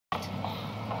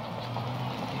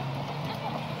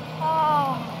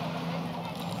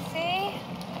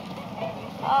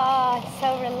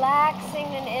relaxing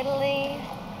in Italy.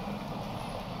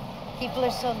 People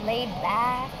are so laid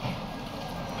back.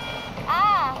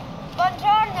 Ah,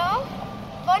 buongiorno.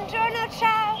 Buongiorno,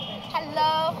 ciao.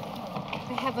 Hello.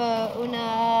 I have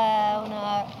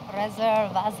una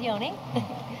reservazione.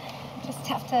 Just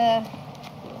have to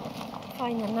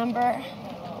find the number.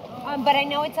 But I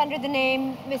know it's under the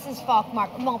name Mrs. Falkmark.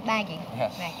 Well, Maggie.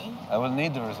 Yes. Maggie. I will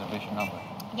need the reservation number.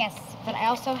 Yes, but I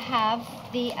also have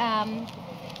the,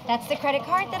 that's the credit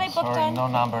card that I booked Sorry, on. no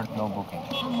number, no booking.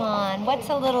 Come on, what's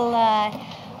a little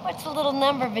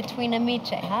number between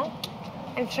amici, huh?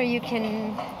 I'm sure you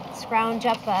can scrounge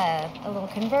up a little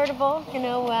convertible, you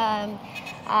know,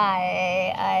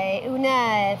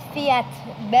 una Fiat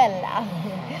Bella.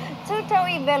 Tutto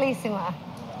y bellissima.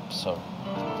 Sorry.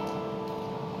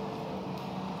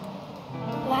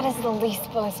 That is the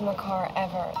least bellissima car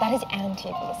ever. That is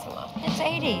anti-bellissima. It's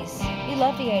 80s. You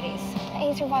love the 80s. The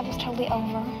 80s revival's totally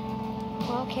over.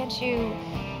 Well, can't you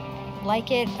like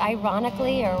it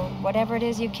ironically or whatever it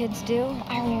is you kids do?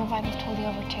 The irony revival's totally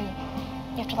over, too.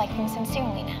 You have to like things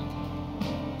sincerely now.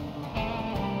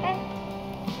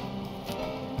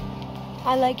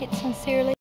 I like it sincerely.